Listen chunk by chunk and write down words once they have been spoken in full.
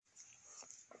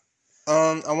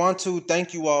I want to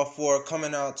thank you all for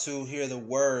coming out to hear the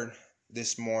word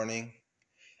this morning.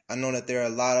 I know that there are a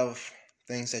lot of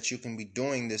things that you can be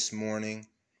doing this morning,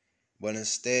 but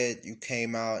instead you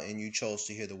came out and you chose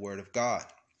to hear the word of God.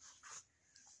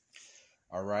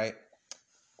 All right.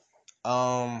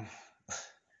 Um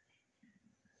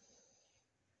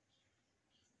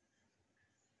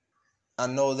I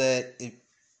know that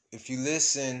if you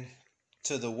listen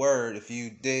to the word, if you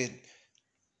did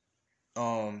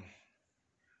um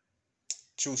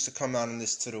choose to come out and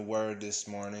listen to the word this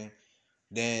morning,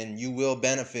 then you will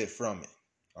benefit from it.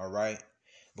 All right?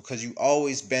 Because you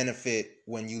always benefit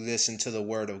when you listen to the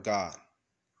word of God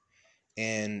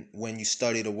and when you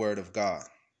study the word of God.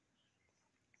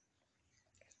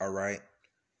 All right.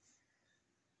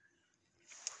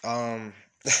 Um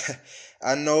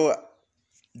I know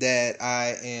that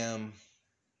I am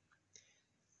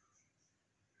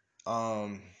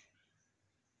um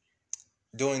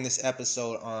doing this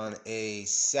episode on a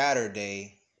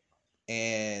Saturday,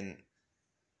 and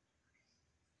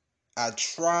I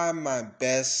try my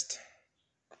best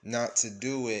not to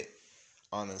do it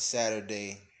on a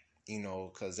Saturday,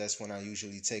 cuz that's when I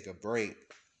usually take a break.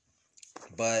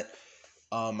 But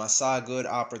I saw a good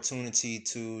opportunity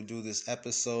to do this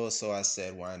episode, so I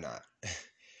said, why not?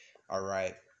 All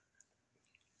right.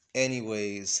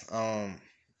 Anyways,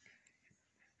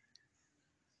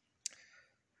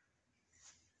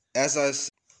 as I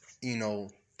said,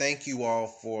 thank you all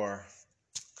for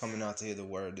coming out to hear the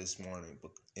word this morning.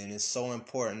 And it's so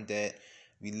important that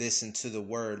we listen to the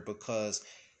word, because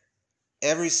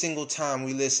every single time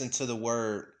we listen to the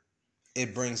word,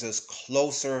 it brings us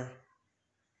closer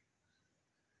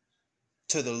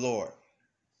to the Lord.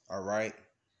 All right.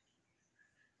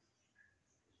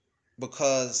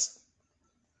 Because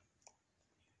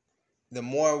the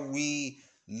more we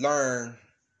learn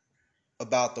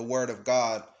about the word of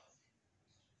God,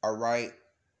 all right,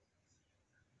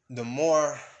 the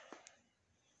more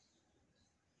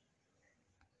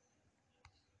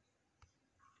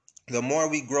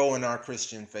we grow in our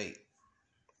Christian faith.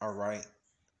 All right.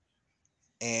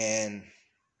 And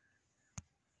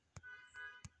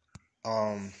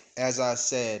as I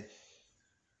said,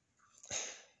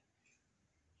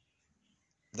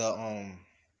 the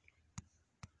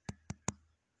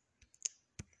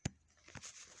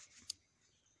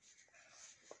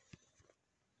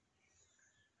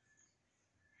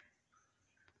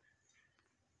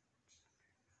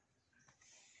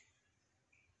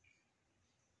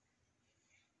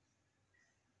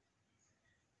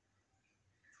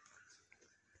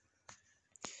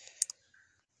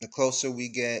closer we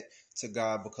get to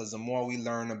God, because the more we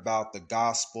learn about the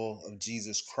gospel of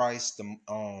Jesus Christ,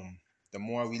 the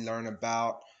more we learn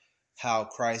about how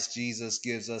Christ Jesus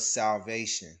gives us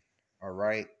salvation. All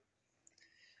right.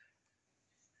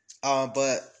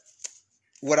 But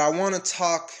what I want to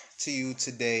talk to you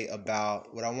today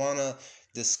about, what I want to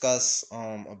discuss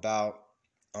about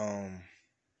um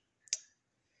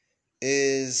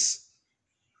is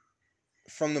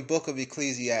from the book of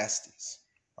Ecclesiastes.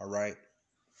 All right.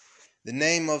 The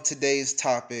name of today's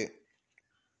topic,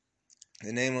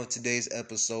 the name of today's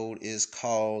episode is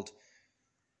called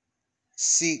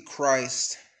Seek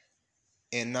Christ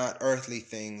and Not Earthly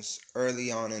Things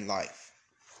Early On in Life.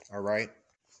 All right.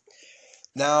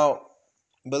 Now,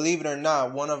 believe it or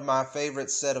not, one of my favorite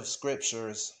set of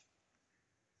scriptures,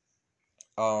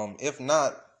 if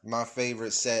not my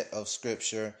favorite set of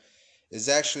scripture, is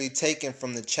actually taken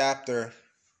from the chapter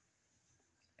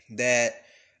that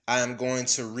I am going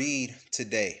to read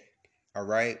today. All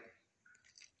right.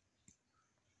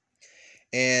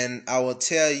 And I will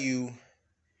tell you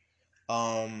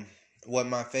um, what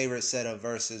my favorite set of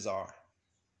verses are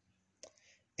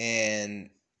and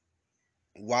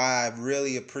why I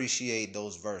really appreciate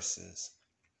those verses.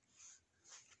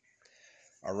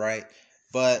 All right.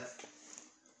 But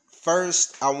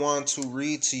first, I want to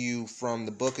read to you from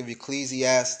the book of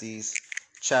Ecclesiastes,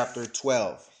 chapter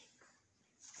 12.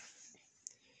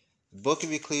 The book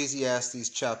of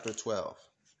Ecclesiastes, chapter 12.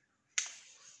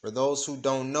 For those who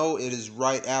don't know, it is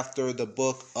right after the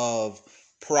book of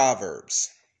Proverbs.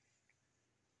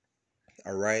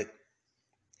 All right.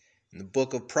 And the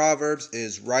book of Proverbs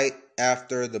is right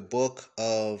after the book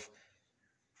of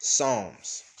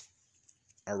Psalms.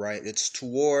 All right. It's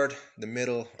toward the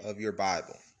middle of your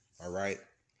Bible. All right.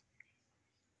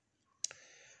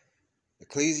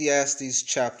 Ecclesiastes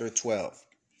chapter 12.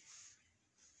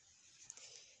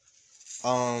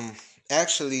 Um,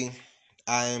 Actually,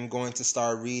 I am going to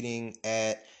start reading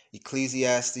at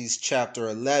Ecclesiastes chapter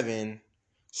 11,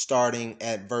 starting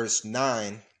at verse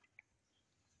 9.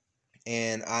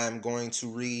 And I'm going to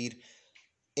read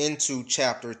into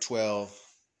chapter 12,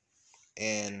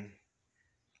 and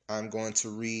I'm going to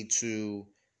read to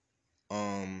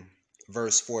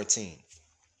verse 14.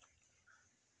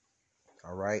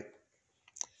 All right.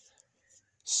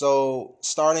 So,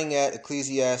 starting at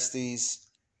Ecclesiastes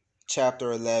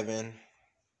chapter 11,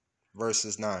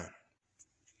 verses 9.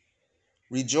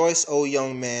 Rejoice, O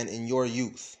young man, in your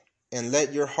youth, and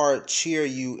let your heart cheer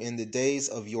you in the days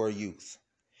of your youth.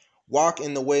 Walk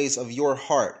in the ways of your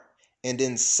heart, and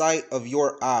in sight of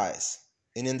your eyes,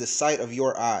 and in the sight of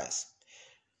your eyes.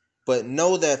 But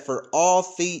know that for all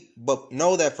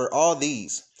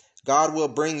these, God will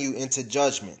bring you into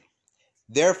judgment.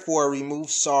 Therefore remove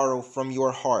sorrow from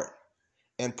your heart,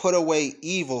 and put away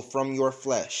evil from your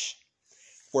flesh.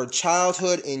 For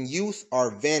childhood and youth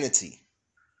are vanity.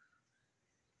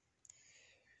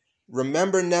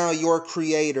 Remember now your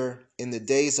Creator in the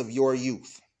days of your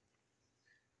youth,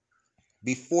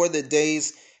 before the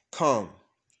days come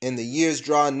and the years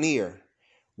draw near,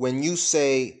 when you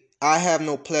say, I have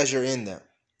no pleasure in them.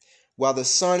 While the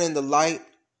sun and the light,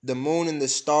 the moon and the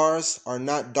stars are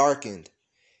not darkened,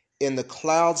 and the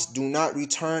clouds do not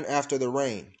return after the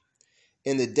rain.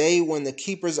 In the day when the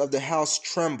keepers of the house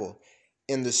tremble,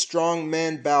 and the strong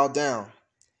men bow down,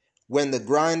 when the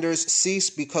grinders cease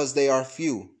because they are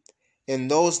few,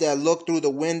 and those that look through the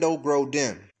window grow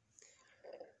dim,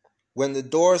 when the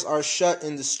doors are shut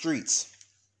in the streets,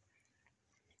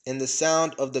 and the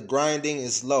sound of the grinding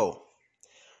is low,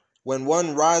 when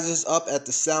one rises up at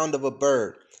the sound of a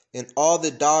bird, and all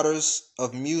the daughters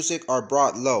of music are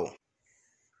brought low.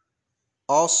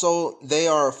 Also they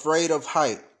are afraid of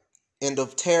height, and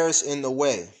of terrors in the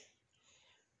way.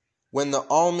 When the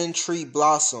almond tree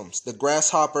blossoms, the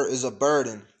grasshopper is a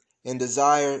burden, and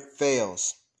desire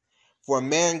fails. For a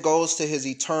man goes to his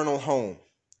eternal home,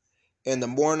 and the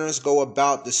mourners go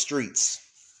about the streets.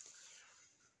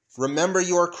 Remember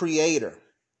your Creator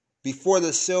before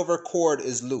the silver cord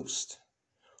is loosed,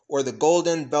 or the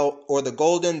golden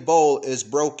bowl is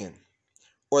broken,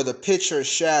 or the pitcher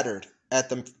shattered at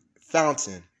the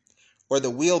fountain, or the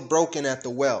wheel broken at the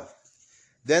well.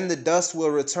 Then the dust will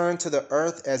return to the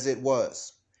earth as it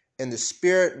was, and the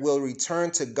spirit will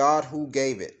return to God who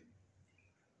gave it.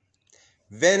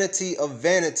 Vanity of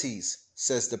vanities,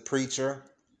 says the preacher,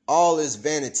 all is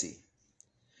vanity.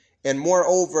 And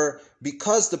moreover,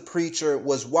 because the preacher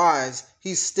was wise,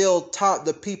 he still taught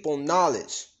the people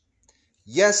knowledge.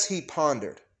 Yes, he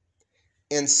pondered,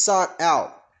 and sought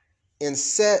out, and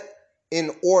set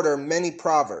in order many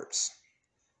proverbs.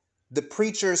 The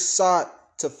preacher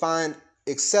sought to find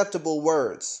acceptable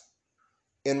words,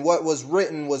 and what was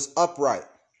written was upright,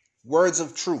 words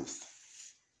of truth.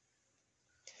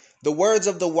 The words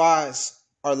of the wise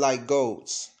are like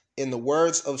goads, and the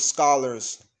words of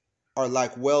scholars are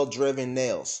like well-driven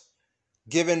nails,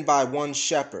 given by one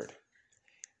shepherd.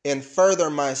 And further,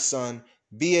 my son,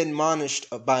 be admonished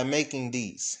by making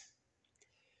these.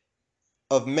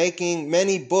 Of making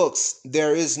many books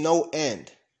there is no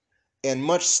end, and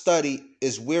much study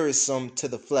is wearisome to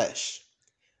the flesh.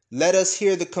 Let us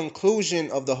hear the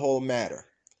conclusion of the whole matter.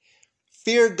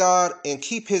 Fear God and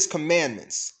keep his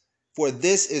commandments, for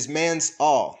this is man's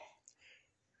all.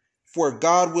 For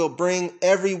God will bring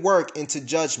every work into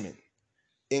judgment,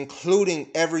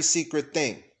 including every secret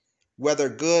thing, whether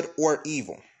good or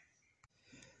evil.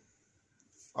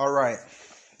 All right.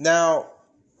 Now,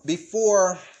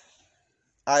 before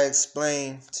I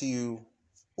explain to you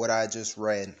what I just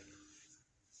read,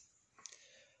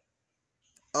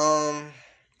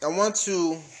 I want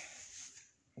to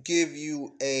give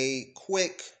you a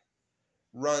quick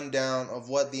rundown of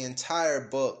what the entire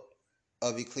book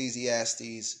of Ecclesiastes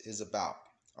is about.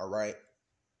 All right.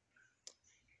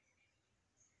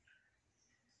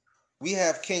 We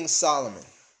have King Solomon.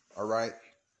 All right.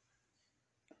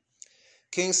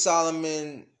 King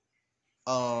Solomon,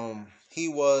 he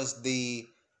was the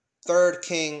third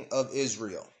king of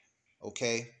Israel.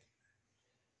 Okay.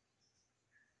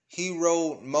 He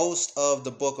wrote most of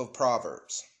the book of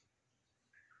Proverbs.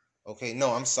 Okay,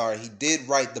 no, I'm sorry. He did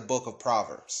write the book of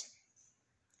Proverbs.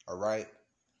 All right.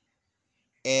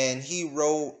 And he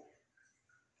wrote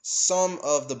some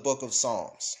of the book of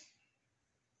Psalms.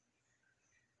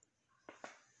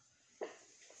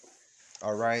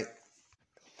 All right.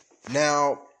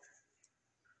 Now,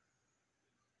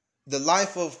 the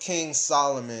life of King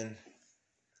Solomon,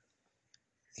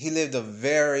 he lived a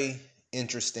very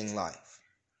interesting life.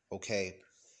 Okay.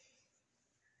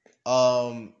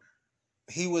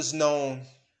 He was known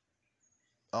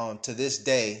to this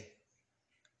day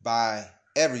by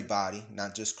everybody,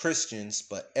 not just Christians,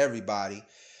 but everybody,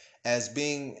 as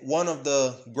being one of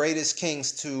the greatest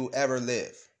kings to ever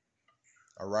live.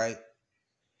 All right.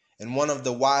 and one of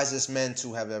the wisest men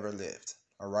to have ever lived.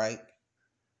 All right.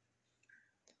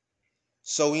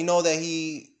 So we know that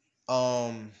he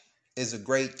is a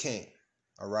great king.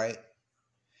 All right.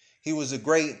 He was a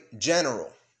great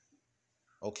general,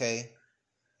 okay,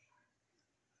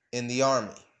 in the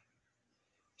army.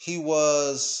 He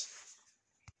was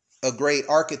a great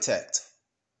architect,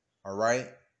 all right,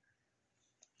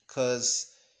 because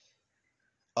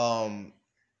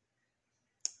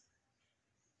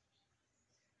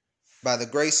by the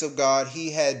grace of God, he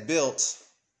had built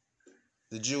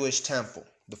the Jewish temple,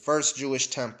 the first Jewish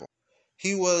temple.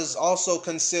 He was also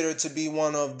considered to be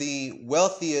one of the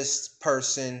wealthiest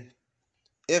person,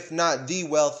 if not the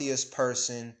wealthiest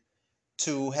person,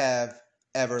 to have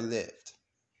ever lived.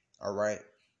 All right.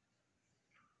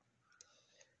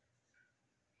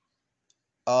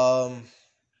 Um,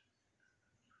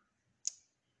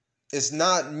 it's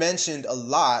not mentioned a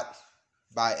lot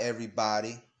by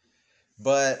everybody,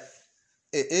 but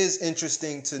it is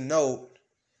interesting to note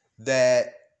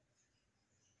that,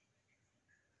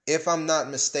 if I'm not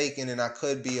mistaken, and I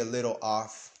could be a little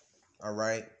off, all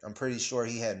right, I'm pretty sure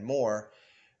he had more,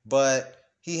 but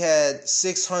he had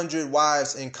 600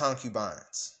 wives and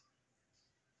concubines.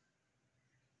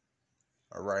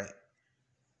 All right.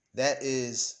 That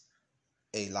is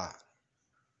a lot.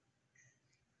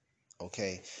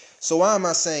 Okay. So why am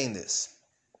I saying this?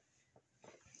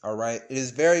 All right. It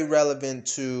is very relevant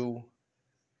to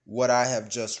what I have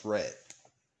just read.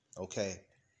 Okay.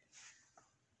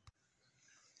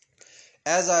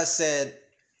 As I said,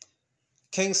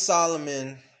 King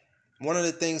Solomon, one of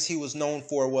the things he was known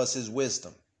for was his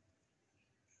wisdom.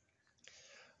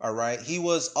 All right. He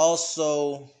was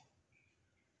also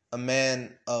a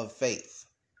man of faith.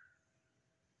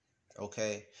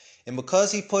 Okay. And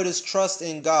because he put his trust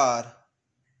in God,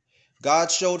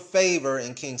 God showed favor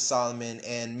in King Solomon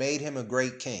and made him a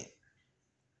great king.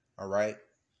 All right.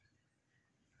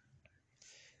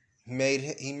 He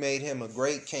made him a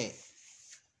great king.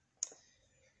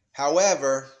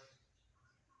 However,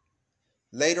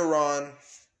 later on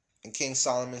in King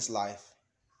Solomon's life,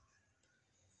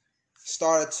 he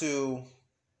started to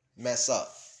mess up.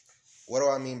 What do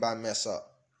I mean by mess up?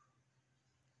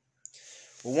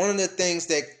 Well, one of the things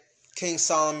that King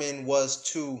Solomon was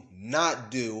to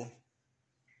not do,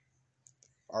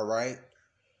 all right,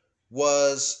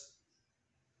 was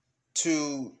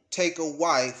to take a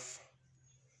wife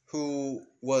who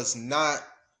was not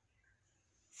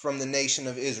from the nation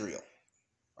of Israel.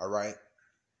 All right.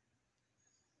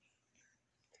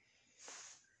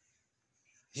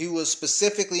 He was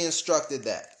specifically instructed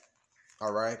that.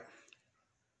 All right.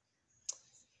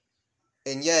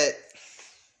 And yet,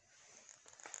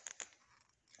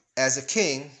 as a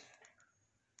king,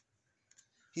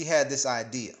 he had this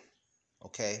idea.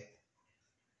 Okay.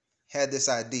 Had this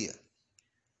idea.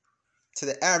 To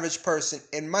the average person,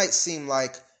 it might seem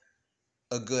like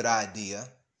a good idea.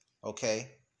 Okay.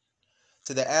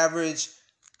 To the average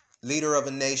leader of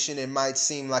a nation, it might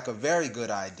seem like a very good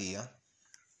idea.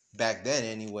 Back then,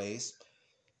 anyways.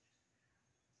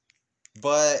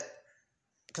 But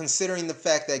considering the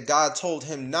fact that God told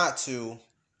him not to,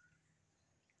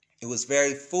 it was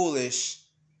very foolish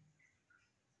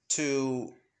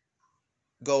to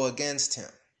go against him.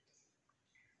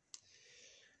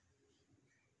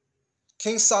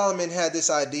 King Solomon had this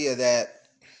idea that,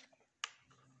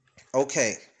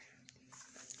 okay,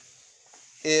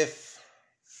 if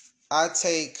I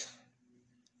take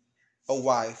a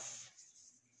wife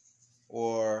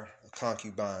or a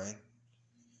concubine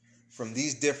from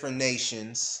these different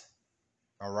nations,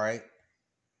 all right,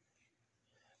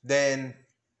 then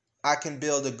I can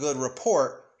build a good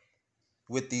rapport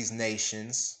with these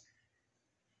nations,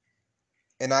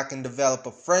 and I can develop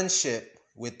a friendship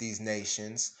with these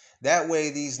nations. That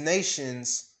way, these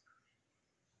nations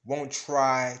won't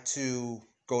try to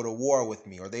go to war with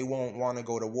me, or they won't want to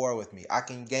go to war with me. I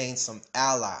can gain some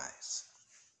allies,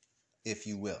 if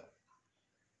you will.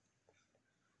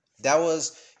 That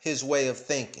was his way of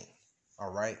thinking,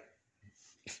 all right?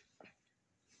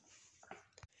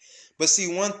 But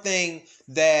see, one thing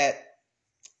that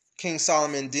King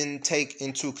Solomon didn't take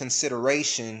into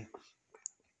consideration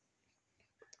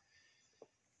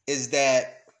is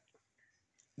that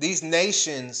these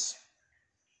nations,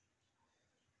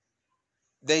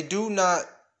 they do not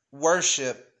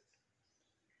worship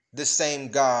the same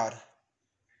God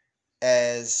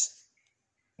as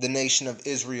the nation of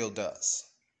Israel does.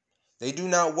 They do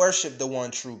not worship the one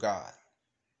true God.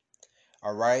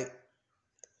 All right?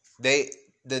 The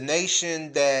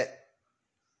nation that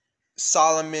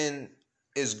Solomon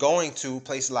is going to,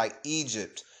 places like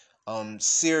Egypt,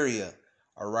 Syria,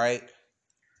 all right?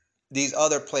 These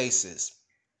other places,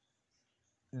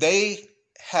 they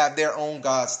have their own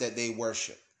gods that they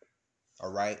worship.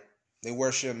 All right. They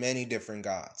worship many different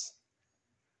gods.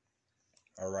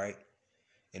 All right.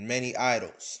 And many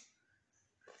idols.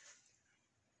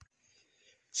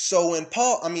 So when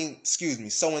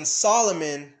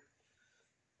Solomon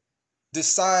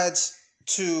decides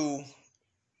to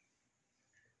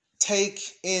take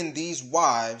in these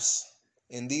wives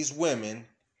and these women,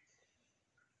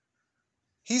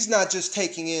 he's not just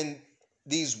taking in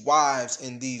these wives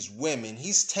and these women,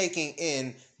 he's taking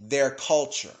in their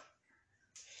culture.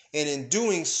 And in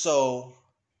doing so,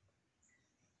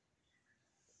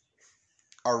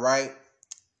 all right,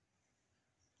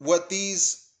 what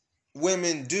these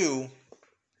women do,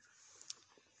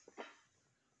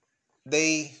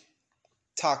 they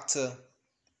talk to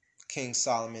King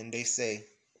Solomon. They say,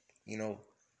 you know,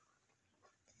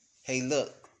 hey,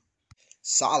 look,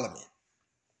 Solomon,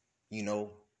 you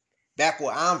know, back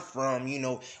where I'm from,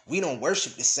 we don't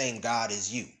worship the same God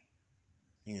as you.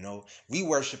 We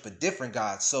worship a different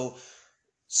God. So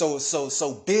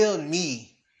build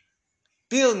me,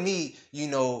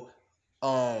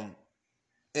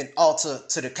 an altar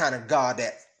to the kind of God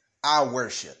that I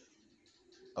worship.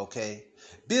 Okay,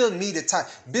 build me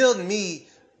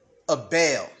a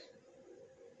Baal.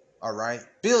 All right,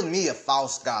 build me a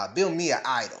false God. Build me an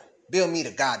idol. Build me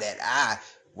the God that I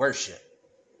worship.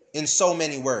 In so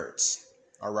many words.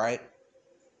 All right.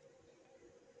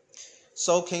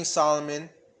 So King Solomon,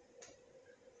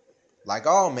 like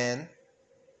all men,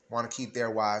 want to keep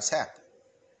their wives happy.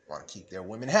 Want to keep their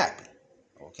women happy.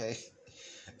 Okay.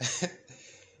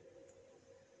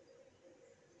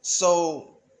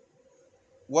 So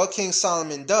what King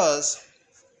Solomon does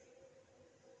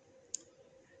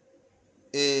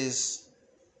is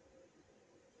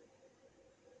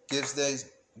gives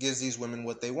these women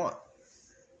what they want.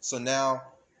 So now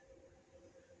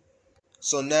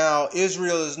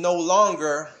Israel is no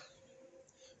longer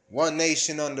one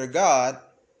nation under God.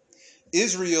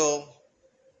 Israel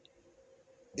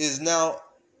is now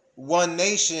one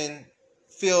nation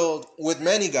filled with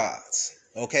many gods.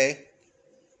 Okay?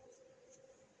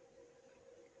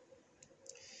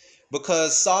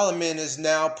 Because Solomon is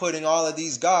now putting all of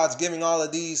these gods, giving all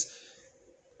of these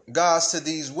gods to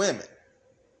these women.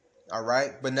 All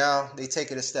right? But now they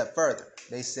take it a step further.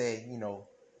 They say,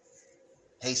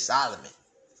 hey, Solomon,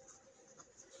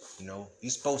 you're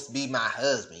supposed to be my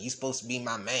husband. You're supposed to be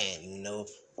my man,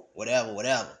 whatever.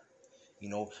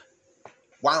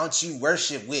 Why don't you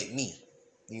worship with me?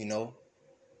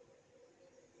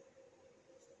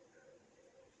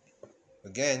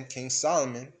 Again, King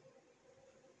Solomon,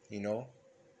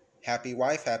 happy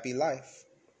wife, happy life.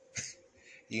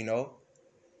 Want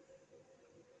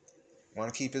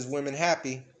to keep his women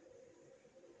happy.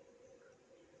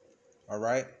 All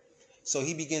right? So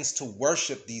he begins to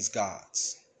worship these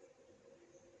gods.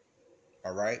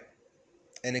 All right?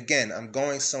 And again, I'm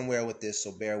going somewhere with this,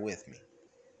 so bear with me.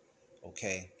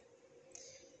 Okay?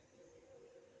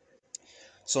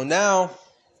 So now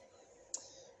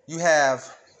you have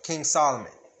King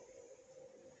Solomon,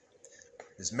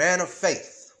 this man of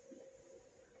faith,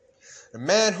 the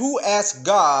man who asked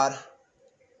God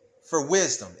for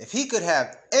wisdom. If he could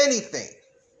have anything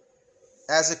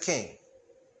as a king,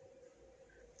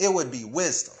 it would be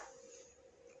wisdom.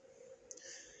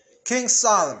 King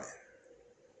Solomon,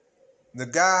 the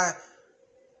guy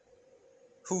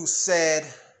who said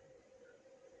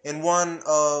in one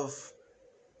of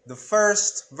the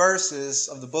first verses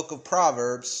of the book of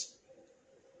Proverbs,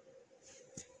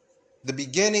 the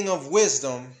beginning of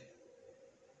wisdom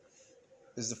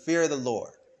is the fear of the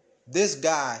Lord. This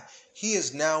guy, he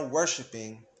is now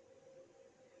worshiping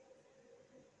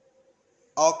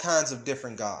all kinds of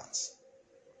different gods.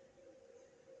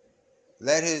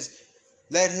 Let his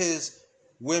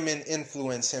women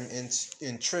influence him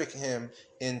and trick him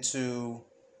into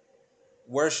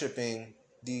worshiping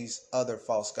these other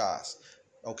false gods.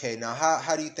 Okay, now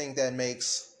how do you think that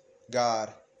makes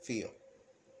God feel?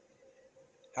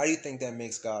 How do you think that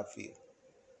makes God feel?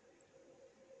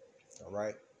 All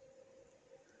right.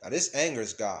 Now this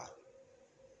angers God.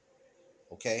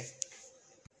 Okay.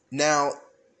 Now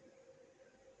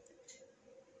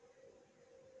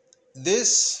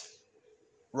this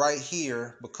right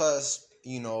here, because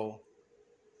he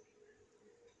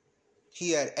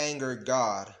had angered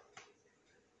God.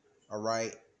 All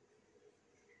right.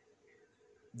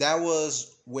 That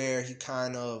was where he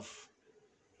kind of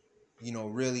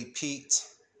really peaked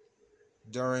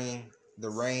during the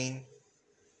reign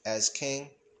as king.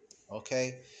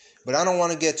 Okay. But I don't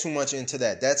want to get too much into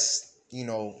that. That's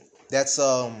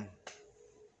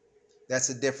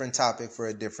a different topic for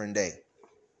a different day.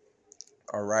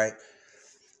 All right.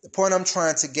 The point I'm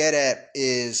trying to get at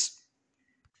is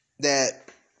that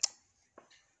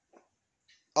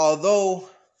although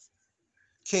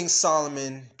King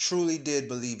Solomon truly did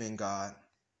believe in God,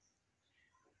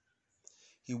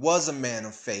 he was a man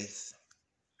of faith,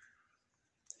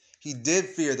 he did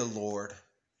fear the Lord,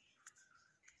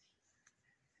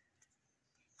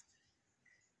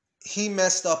 he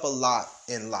messed up a lot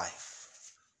in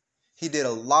life. He did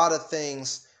a lot of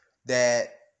things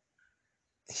that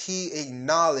he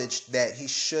acknowledged that he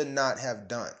should not have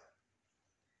done.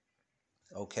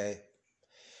 Okay.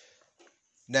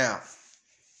 Now,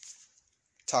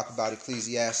 talk about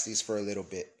Ecclesiastes for a little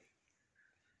bit.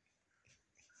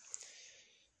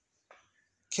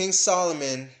 King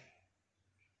Solomon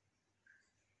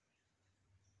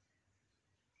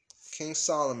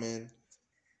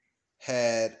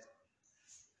had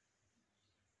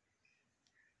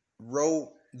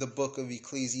wrote the book of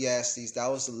Ecclesiastes. That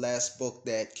was the last book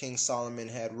that King Solomon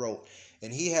had wrote.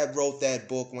 And he had wrote that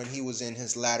book when he was in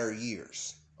his latter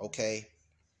years. Okay.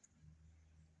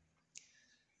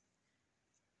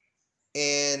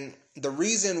 And the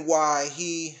reason why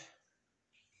he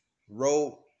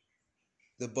wrote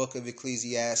the book of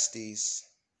Ecclesiastes,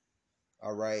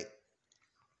 all right,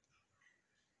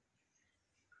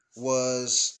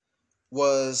 was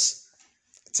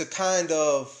to kind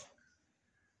of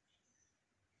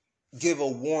give a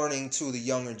warning to the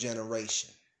younger generation,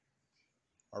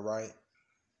 all right,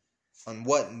 on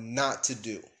what not to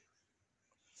do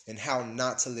and how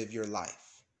not to live your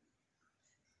life,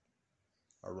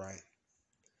 all right.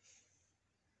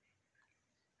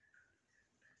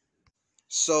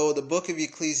 So the book of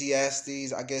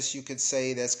Ecclesiastes, I guess you could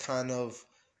say that's kind of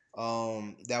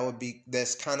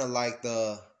that's kind of like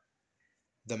the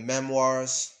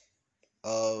memoirs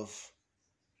of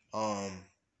um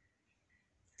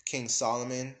King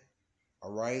Solomon,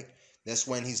 all right. That's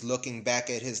when he's looking back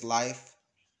at his life,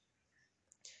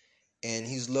 and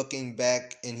he's looking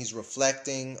back and he's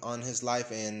reflecting on his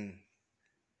life and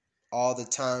all the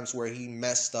times where he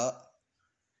messed up,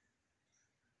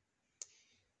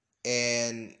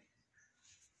 and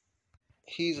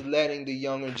he's letting the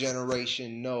younger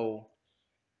generation know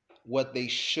what they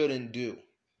shouldn't do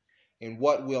and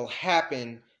what will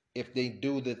happen if they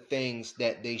do the things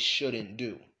that they shouldn't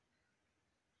do.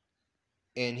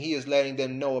 And he is letting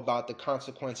them know about the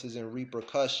consequences and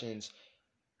repercussions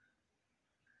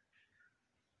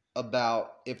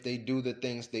about if they do the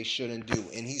things they shouldn't do.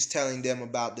 And he's telling them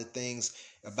about the things,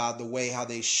 about the way how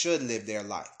they should live their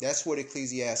life. That's what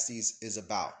Ecclesiastes is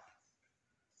about.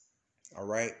 All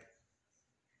right.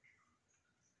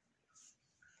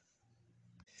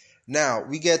 Now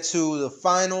we get to the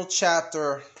final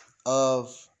chapter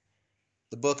of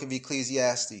the book of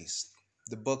Ecclesiastes,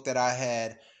 the book that I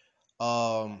had,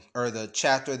 or the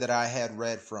chapter that I had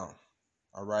read from.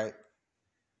 All right.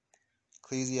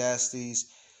 Ecclesiastes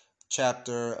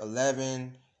chapter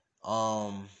 11,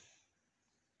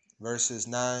 verses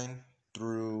 9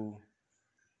 through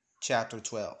chapter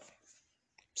 12.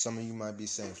 Some of you might be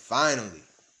saying, finally.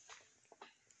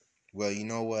 Well, you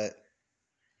know what?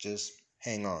 Just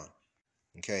hang on.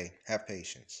 Okay? Have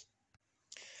patience.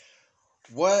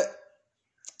 What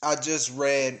I just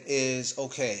read is,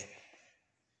 okay,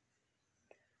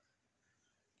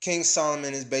 King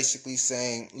Solomon is basically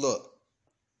saying, look,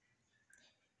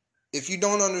 if you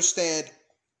don't understand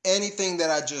anything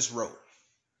that I just wrote,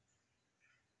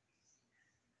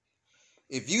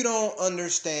 if you don't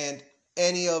understand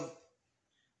any of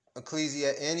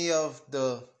any of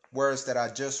the words that I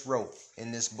just wrote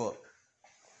in this book,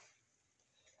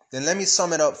 then let me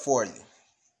sum it up for you.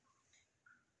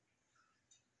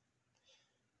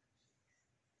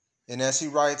 And as he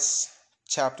writes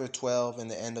chapter 12 and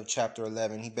the end of chapter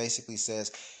 11, he basically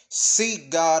says,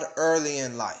 seek God early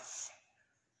in life.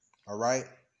 All right?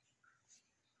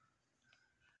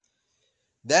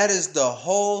 That is the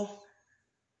whole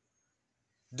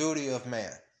duty of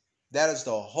man. That is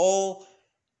the whole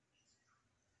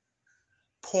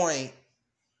point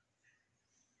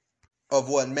of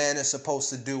what man is supposed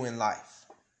to do in life.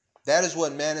 That is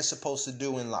what man is supposed to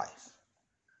do in life.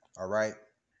 All right?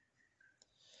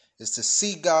 Is to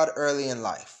seek God early in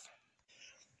life.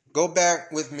 Go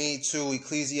back with me to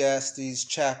Ecclesiastes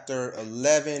chapter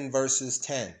 11, verses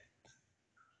 10.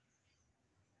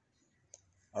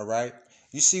 All right?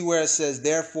 You see where it says,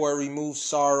 therefore remove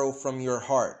sorrow from your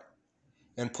heart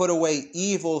and put away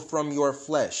evil from your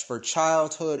flesh, for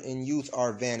childhood and youth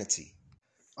are vanity.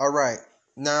 All right.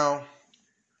 Now,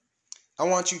 I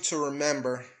want you to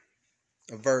remember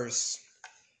a verse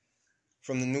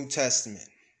from the New Testament.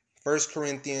 1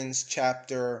 Corinthians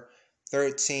chapter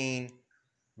 13,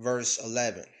 verse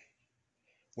 11.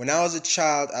 When I was a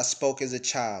child, I spoke as a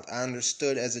child. I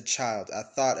understood as a child. I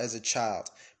thought as a child.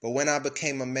 But when I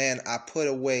became a man, I put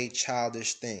away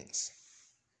childish things.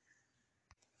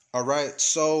 All right.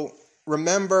 So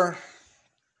remember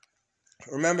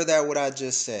that what I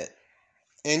just said.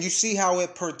 And you see how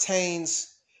it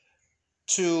pertains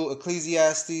to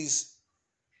Ecclesiastes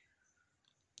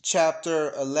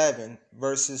chapter 11,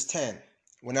 verses 10.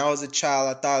 When I was a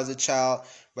child, I thought as a child,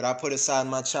 but I put aside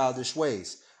my childish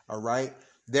ways. All right.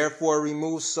 Therefore,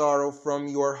 remove sorrow from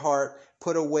your heart.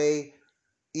 Put away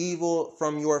evil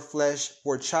from your flesh,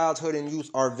 for childhood and youth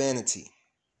are vanity.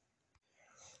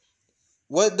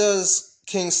 What does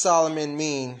King Solomon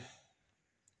mean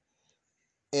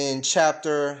in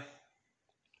chapter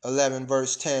 11,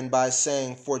 verse 10 by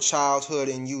saying, for childhood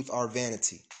and youth are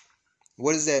vanity?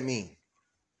 What does that mean?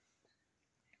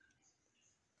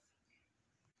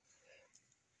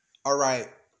 All right.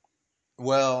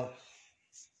 Well,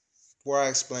 before I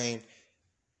explain,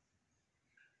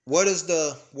 what does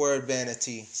the word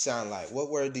vanity sound like? What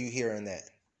word do you hear in that?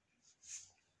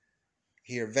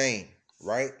 Hear vain,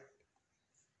 right?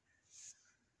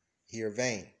 Hear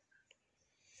vain.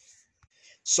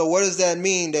 So what does that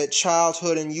mean that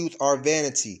childhood and youth are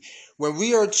vanity? When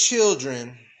we are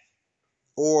children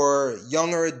or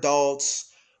younger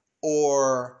adults,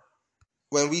 or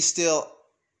when we still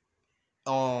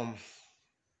um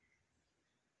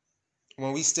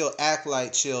act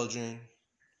like children,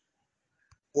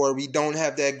 or we don't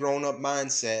have that grown up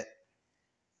mindset,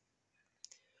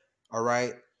 all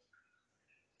right?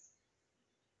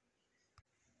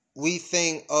 We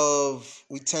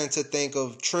tend to think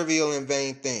of trivial and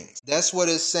vain things. That's what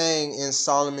it's saying in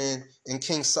Solomon in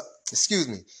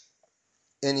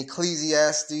in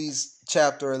Ecclesiastes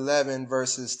chapter 11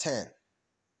 verses 10,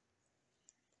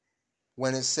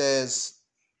 when it says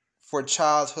for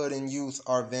childhood and youth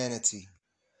are vanity.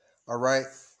 All right?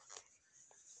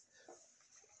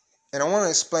 And I want to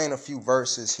explain a few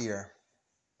verses here.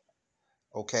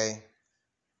 Okay?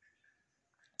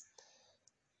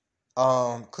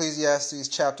 Ecclesiastes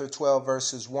chapter 12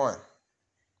 verses 1.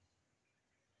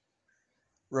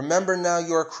 Remember now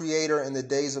your Creator in the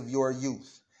days of your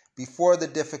youth, before the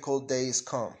difficult days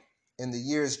come, and the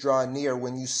years draw near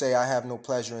when you say, I have no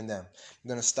pleasure in them. I'm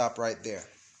going to stop right there.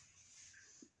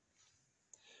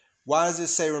 Why does it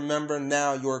say, remember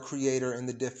now your Creator in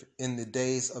the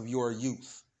days of your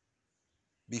youth,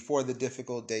 before the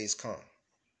difficult days come?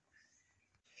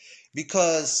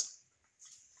 Because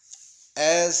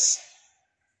as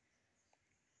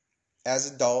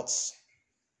adults,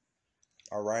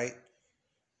 all right,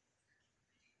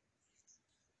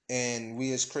 and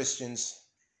we as Christians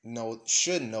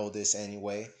should know this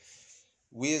anyway.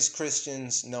 We as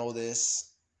Christians know this.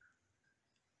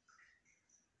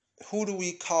 Who do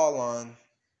we call on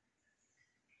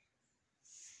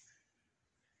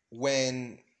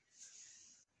when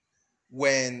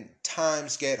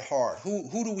times get hard?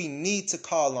 Who do we need to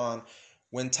call on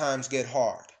when times get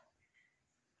hard?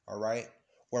 All right?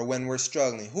 Or when we're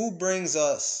struggling? Who brings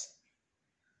us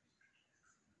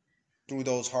through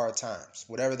those hard times,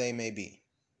 whatever they may be?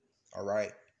 All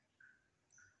right?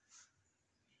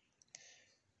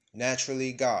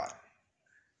 Naturally, God.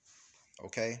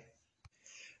 Okay?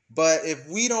 But if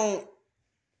we don't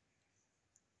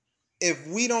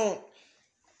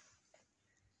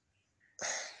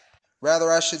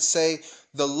rather I should say,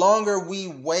 the longer we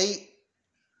wait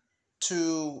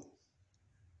to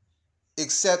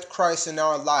accept Christ in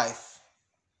our life,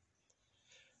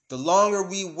 the longer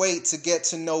we wait to get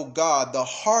to know God, the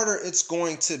harder it's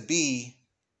going to be,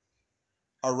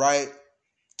 all right,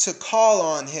 to call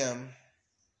on Him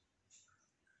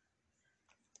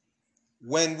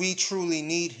when we truly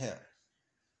need Him.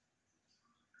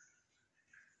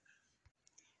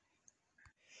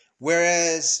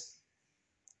 Whereas,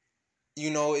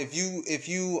 if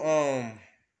you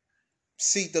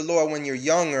seek the Lord when you're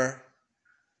younger,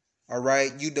 all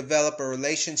right, you develop a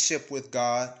relationship with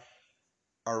God,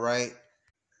 all right,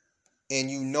 and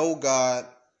you know God,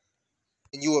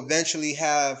 and you eventually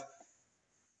have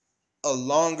a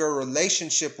longer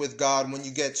relationship with God when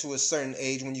you get to a certain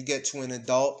age, when you get to an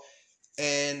adult.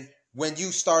 And when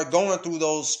you start going through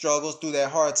those struggles, through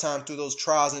that hard time, through those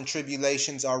trials and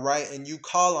tribulations, all right, and you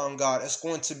call on God, it's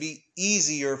going to be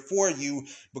easier for you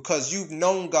because you've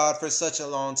known God for such a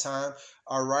long time,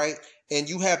 all right, and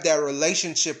you have that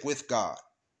relationship with God.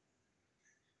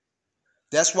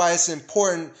 That's why it's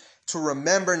important to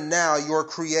remember now your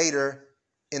Creator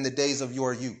in the days of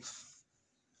your youth,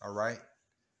 all right?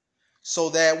 So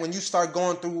that when you start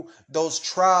going through those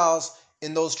trials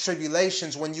in those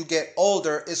tribulations, when you get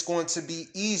older, it's going to be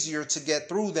easier to get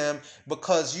through them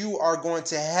because you are going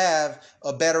to have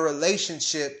a better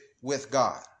relationship with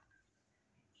God.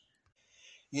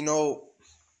 You know,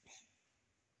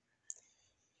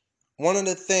 one of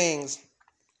the things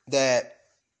that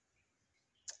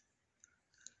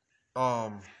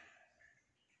um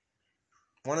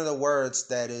one of the words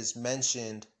that is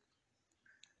mentioned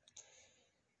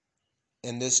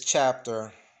in this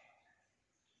chapter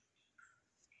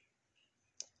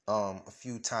a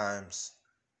few times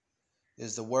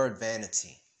is the word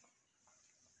vanity.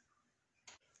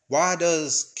 Why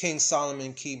does King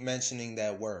Solomon keep mentioning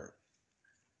that word?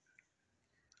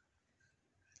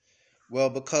 Well,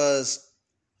 because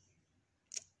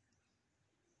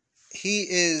he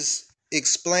is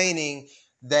explaining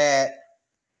that,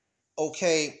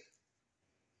 okay,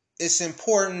 it's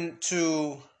important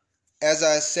to, as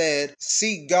I said,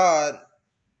 seek God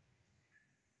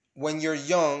when you're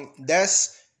young.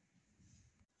 That's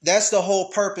the whole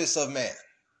purpose of man.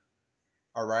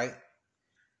 All right?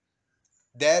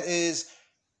 That is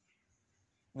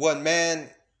what man,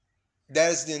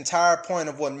 that is the entire point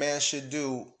of what man should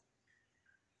do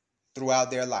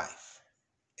throughout their life,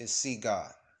 is seek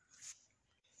God.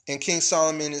 And King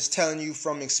Solomon is telling you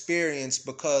from experience,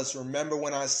 because remember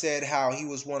when I said how he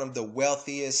was one of the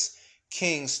wealthiest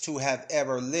kings to have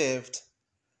ever lived,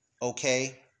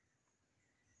 okay?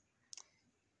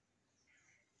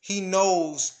 He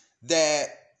knows that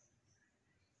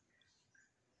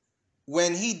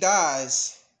when he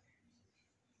dies,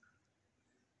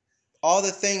 all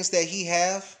the things that he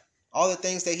have, all the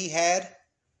things that he had,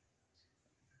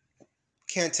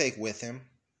 can't take with him.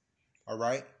 All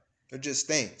right? They're just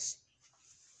things.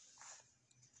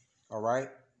 All right?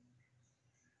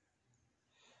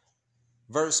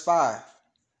 Verse 5.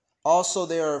 Also,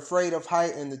 they are afraid of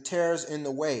height and the terrors in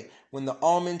the way. When the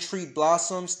almond tree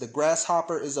blossoms, the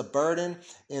grasshopper is a burden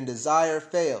and desire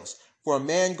fails. For a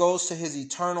man goes to his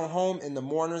eternal home and the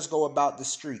mourners go about the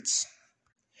streets.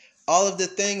 All of the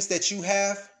things that you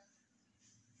have,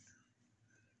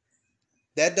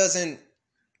 that doesn't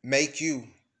make you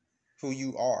who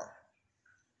you are.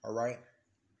 All right?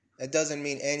 That doesn't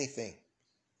mean anything.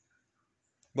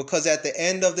 Because at the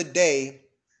end of the day,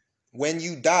 when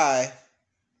you die,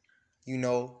 you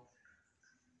know,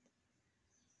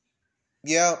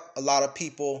 yeah, a lot of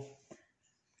people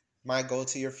might go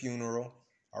to your funeral.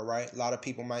 All right? A lot of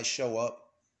people might show up.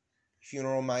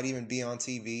 Funeral might even be on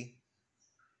TV.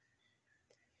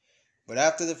 But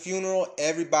after the funeral,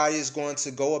 everybody is going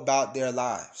to go about their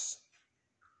lives.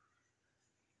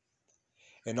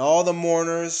 And all the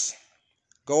mourners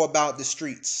go about the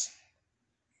streets.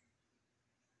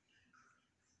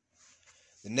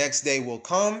 The next day will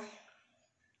come.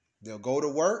 They'll go to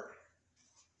work.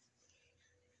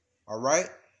 All right?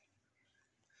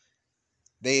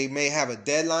 They may have a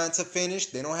deadline to finish.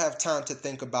 They don't have time to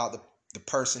think about the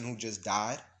person who just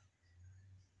died.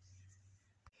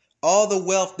 All the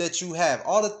wealth that you have,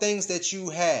 all the things that you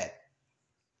had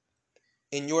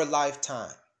in your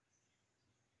lifetime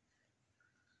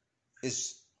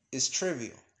is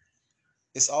trivial.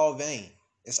 It's all vain.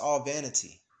 It's all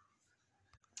vanity.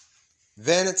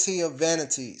 Vanity of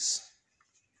vanities,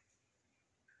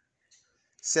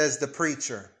 says the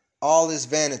preacher. All is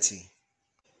vanity.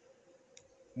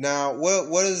 Now,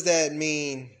 what does that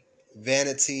mean?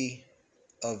 Vanity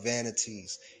of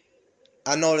vanities.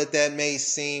 I know that may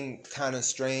seem kind of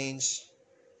strange.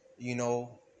 You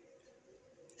know,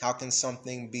 how can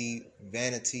something be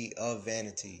vanity of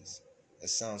vanities? It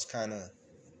sounds kind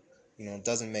of,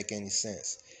 doesn't make any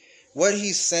sense. What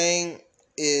he's saying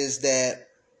is that,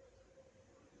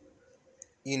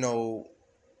 you know,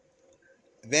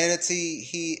 vanity,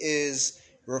 he is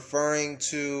referring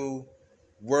to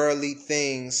worldly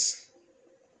things.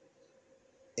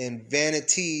 In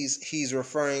vanities, he's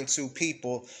referring to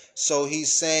people. So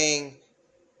he's saying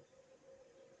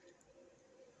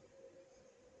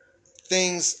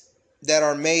things that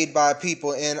are made by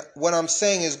people. And what I'm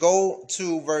saying is, go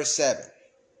to verse 7.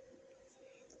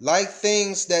 Like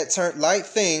things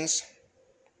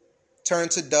turn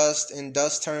to dust, and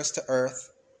dust turns to earth.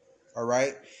 All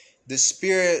right. The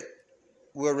spirit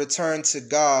will return to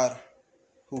God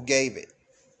who gave it.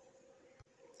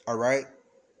 All right.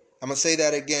 I'm going to say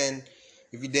that again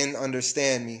if you didn't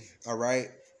understand me. All right.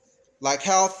 Like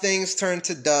how things turn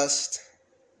to dust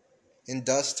and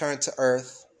dust turn to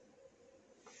earth,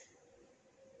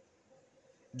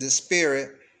 the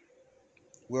spirit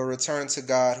will return to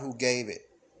God who gave it.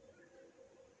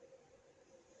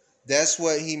 That's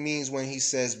what he means when he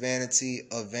says vanity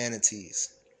of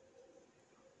vanities.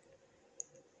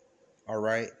 All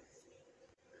right.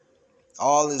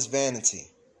 All is vanity.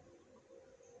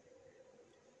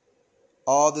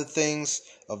 All the things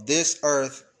of this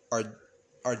earth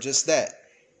are just that.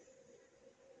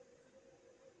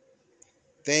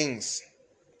 Things,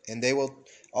 and they will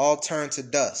all turn to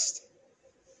dust.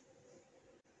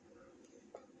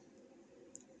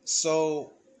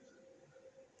 So,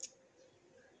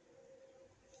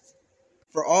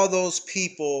 for all those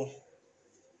people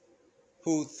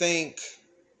who think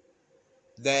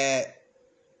that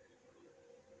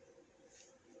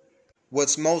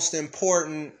what's most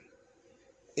important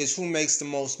is who makes the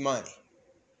most money,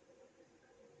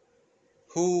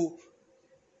 who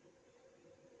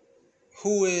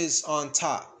is on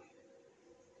top,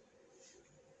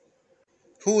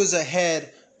 who is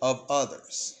ahead of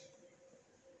others.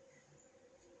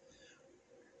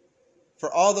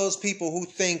 For all those people who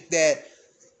think that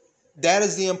that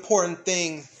is the important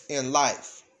thing in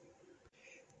life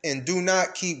and do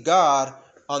not keep God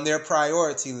on their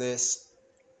priority list,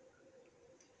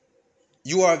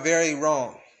 you are very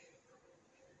wrong.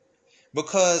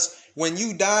 Because when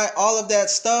you die, all of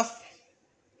that stuff,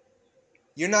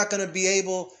 you're not going to be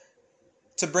able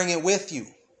to bring it with you.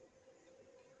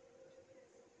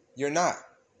 You're not.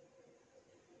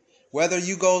 Whether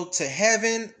you go to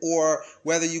heaven or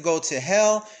whether you go to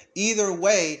hell, either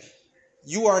way,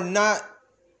 you are not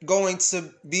going to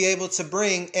be able to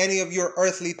bring any of your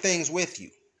earthly things with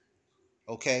you.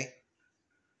 Okay?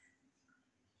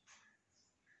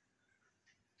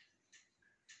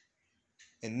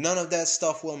 And none of that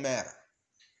stuff will matter.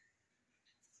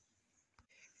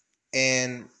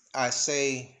 And I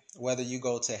say whether you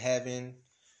go to heaven,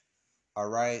 all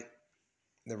right?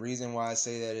 The reason why I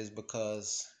say that is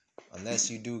because unless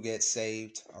you do get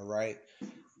saved, all right?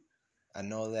 I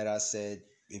know that I said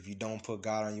if you don't put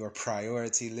God on your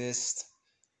priority list,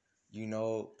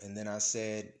 and then I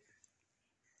said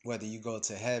whether you go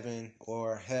to heaven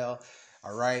or hell,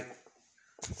 all right?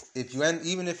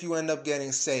 Even if you end up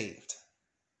getting saved,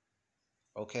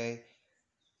 okay?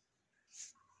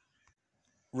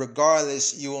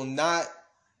 Regardless, you will not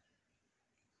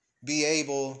be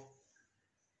able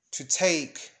to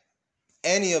take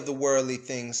any of the worldly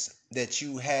things that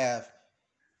you have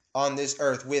on this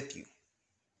earth with you.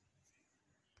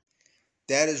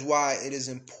 That is why it is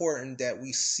important that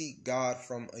we seek God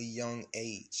from a young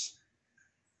age.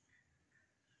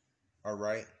 All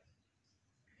right?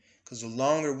 Because the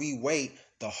longer we wait,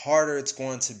 the harder it's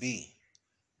going to be.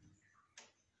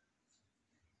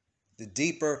 The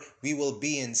deeper we will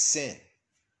be in sin.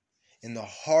 And the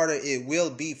harder it will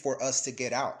be for us to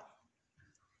get out.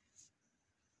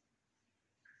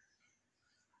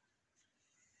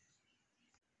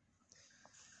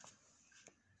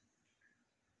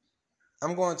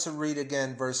 I'm going to read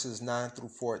again verses 9 through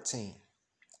 14.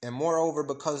 And moreover,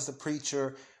 because the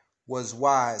preacher was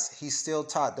wise, he still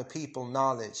taught the people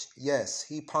knowledge. Yes,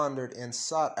 he pondered and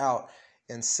sought out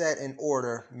and set in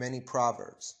order many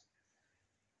proverbs.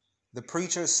 The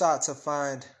preacher sought to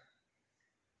find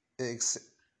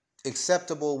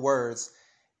acceptable words,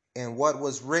 and what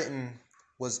was written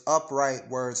was upright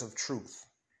words of truth.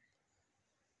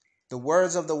 The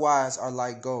words of the wise are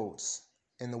like goads,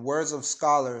 and the words of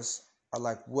scholars are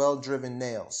like well-driven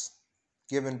nails,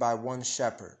 given by one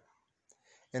shepherd.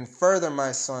 And further,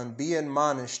 my son, be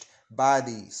admonished by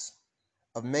these.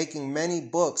 Of making many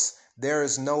books there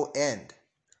is no end,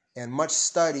 and much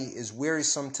study is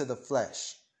wearisome to the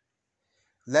flesh.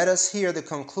 Let us hear the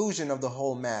conclusion of the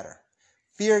whole matter.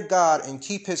 Fear God and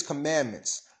keep his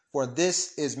commandments, for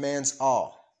this is man's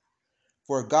all.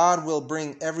 For God will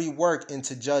bring every work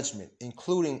into judgment,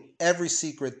 including every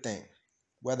secret thing,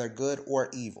 whether good or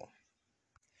evil.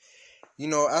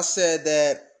 I said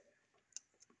that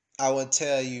I would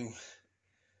tell you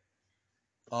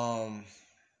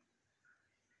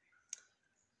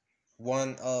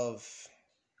one of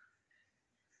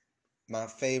my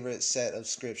favorite set of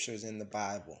scriptures in the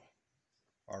Bible.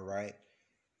 All right.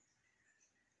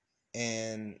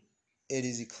 And it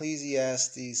is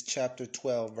Ecclesiastes chapter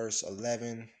 12, verse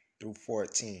 11 through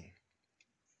 14.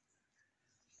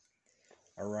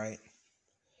 All right.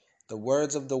 The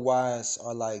words of the wise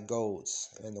are like goads,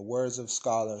 and the words of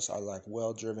scholars are like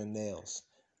well-driven nails,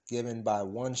 given by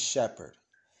one shepherd.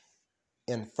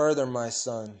 And further, my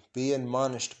son, be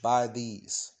admonished by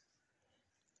these.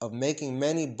 Of making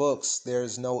many books there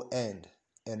is no end,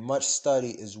 and much study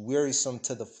is wearisome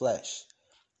to the flesh.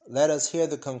 Let us hear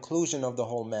the conclusion of the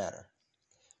whole matter.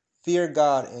 Fear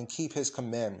God and keep his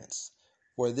commandments,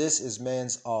 for this is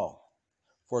man's all.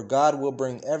 For God will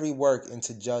bring every work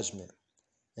into judgment,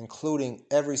 including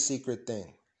every secret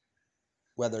thing,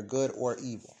 whether good or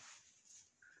evil.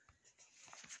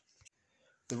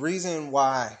 The reason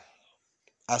why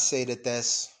I say that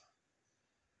that's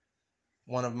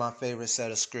one of my favorite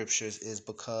set of scriptures is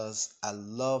because I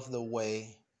love the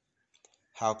way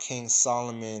how King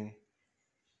Solomon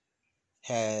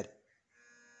had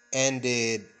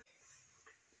ended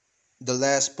the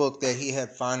last book that he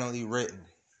had finally written.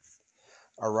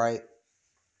 All right.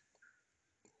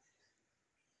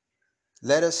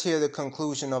 Let us hear the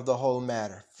conclusion of the whole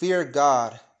matter. Fear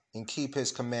God and keep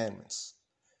his commandments,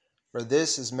 for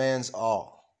this is man's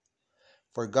all.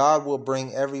 For God will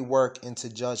bring every work into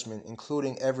judgment,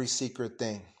 including every secret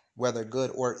thing, whether good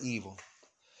or evil.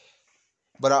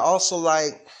 But I also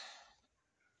like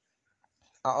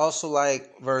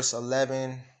verse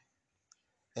 11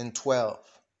 and 12.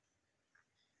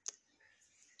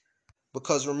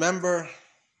 Because remember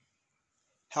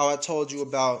how I told you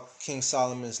about King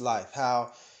Solomon's life,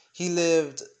 how he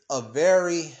lived a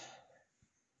very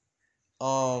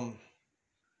um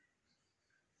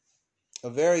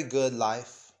good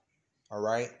life, all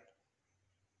right?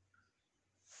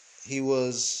 He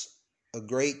was a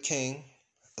great king,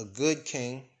 a good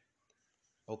king,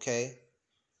 okay?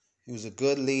 He was a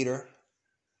good leader,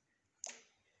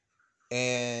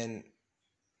 and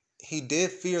he did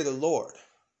fear the Lord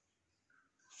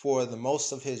for the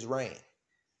most of his reign,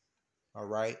 all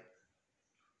right?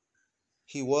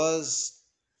 He was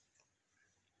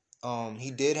he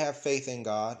did have faith in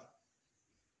God,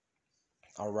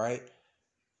 all right?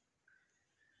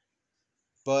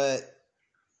 But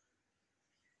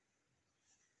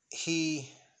he,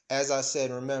 as I said,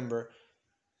 remember,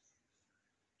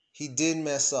 he did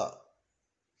mess up,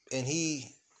 and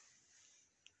he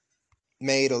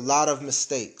made a lot of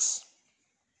mistakes.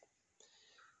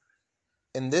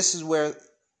 And this is where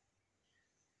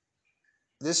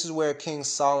King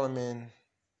Solomon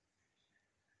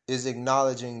is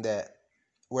acknowledging that,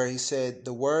 where he said,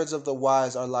 the words of the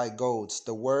wise are like goads,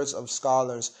 the words of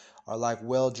scholars are like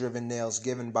well-driven nails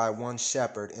given by one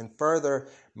shepherd. And further,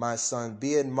 my son,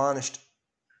 be admonished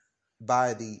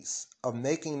by these. Of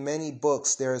making many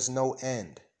books there is no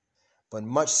end, but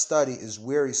much study is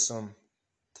wearisome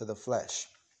to the flesh.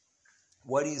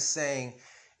 What he's saying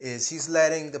is he's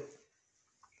letting the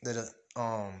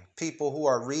people who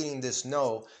are reading this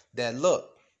know that, look,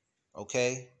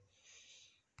 okay,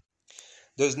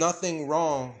 there's nothing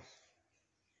wrong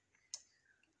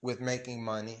with making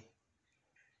money.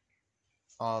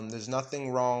 There's nothing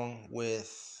wrong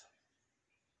with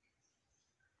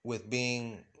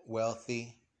being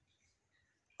wealthy.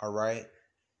 All right.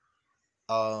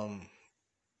 Um,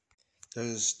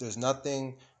 there's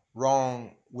nothing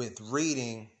wrong with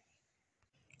reading.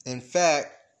 In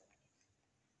fact,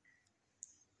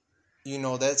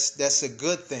 that's a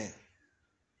good thing.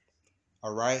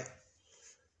 All right.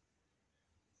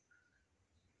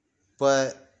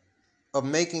 But of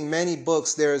making many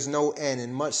books there is no end,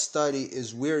 and much study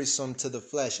is wearisome to the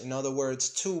flesh. In other words,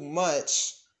 too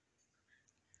much,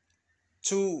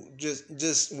 too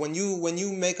just when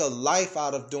you make a life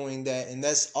out of doing that, and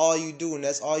that's all you do, and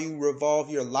that's all you revolve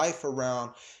your life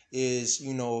around, is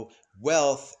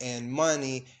wealth and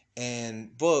money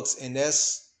and books, and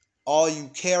that's all you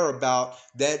care about,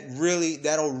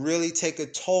 that'll really take a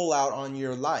toll out on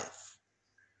your life,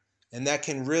 and that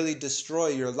can really destroy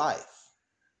your life.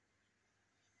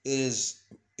 It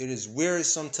is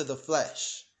wearisome to the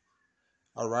flesh.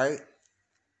 All right.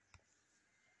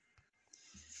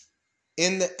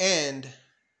 In the end,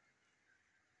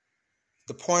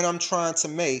 the point I'm trying to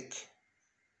make,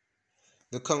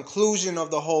 the conclusion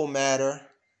of the whole matter,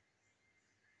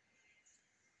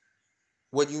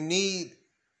 what you need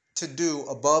to do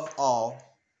above all,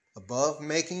 above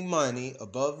making money,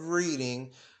 above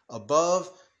reading, above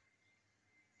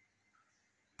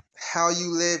how you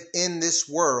live in this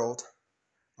world,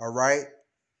 all right?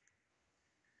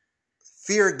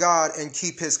 Fear God and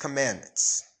keep his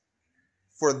commandments.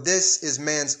 For this is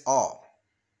man's all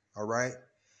right?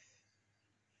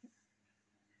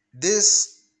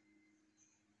 This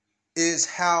is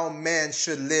how man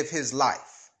should live his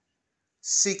life,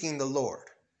 seeking the Lord,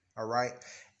 all right?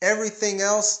 Everything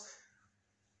else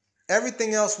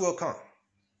will come.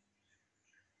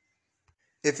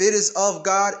 If it is of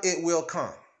God, it will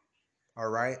come, all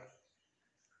right?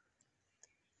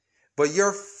 But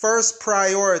your first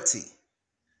priority,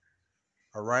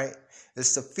 all right,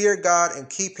 is to fear God and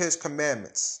keep his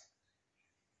commandments.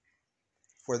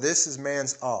 For this is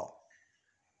man's all.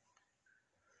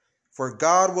 For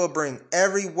God will bring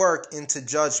every work into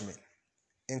judgment,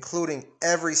 including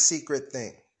every secret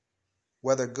thing,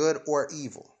 whether good or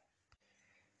evil.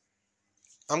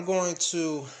 I'm going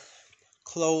to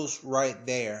close right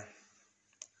there,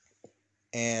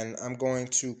 and I'm going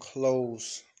to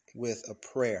close with a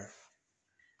prayer.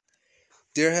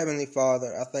 Dear Heavenly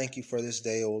Father, I thank you for this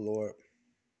day, O Lord.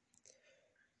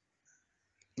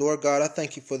 Lord God, I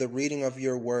thank you for the reading of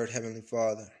your word, Heavenly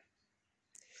Father.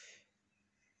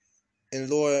 And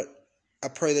Lord, I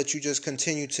pray that you just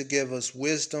continue to give us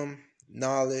wisdom,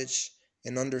 knowledge,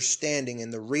 and understanding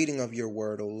in the reading of your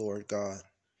word, O Lord God.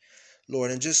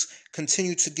 Lord, and just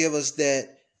continue to give us that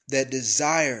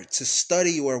desire to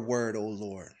study your word, O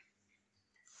Lord.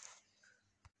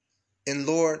 And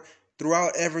Lord,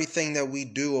 throughout everything that we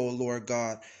do, O Lord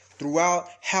God, throughout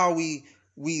how we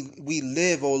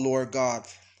live, O Lord God,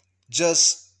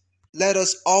 just let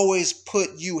us always put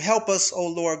you, help us, O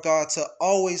Lord God, to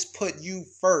always put you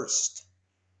first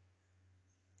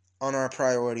on our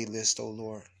priority list, O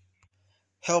Lord.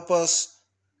 Help us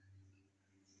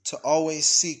to always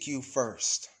seek you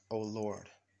first, O Lord.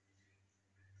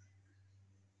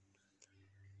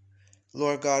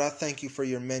 Lord God, I thank you for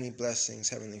your many blessings,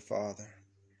 Heavenly Father.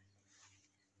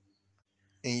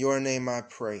 In your name I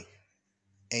pray.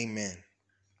 Amen.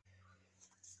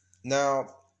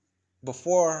 Now,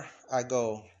 before I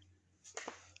go,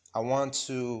 I want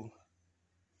to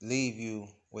leave you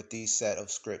with these set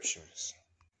of scriptures.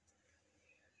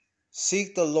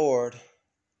 Seek the Lord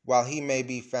while he may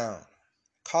be found.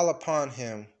 Call upon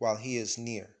him while he is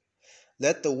near.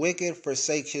 Let the wicked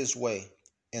forsake his way,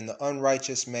 and the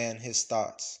unrighteous man his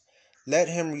thoughts. Let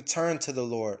him return to the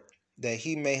Lord, that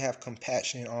he may have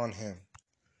compassion on him.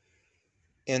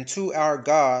 And to our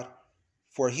God,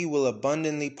 for he will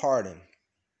abundantly pardon.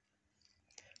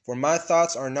 For my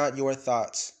thoughts are not your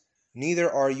thoughts,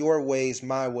 neither are your ways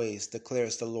my ways,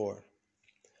 declares the Lord.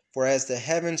 For as the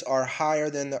heavens are higher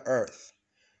than the earth,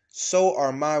 so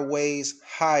are my ways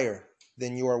higher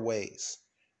than your ways,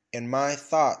 and my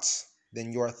thoughts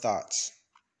than your thoughts.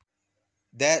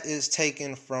 That is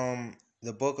taken from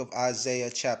the book of Isaiah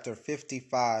chapter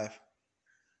 55,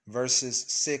 verses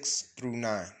 6 through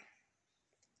 9.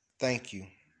 Thank you.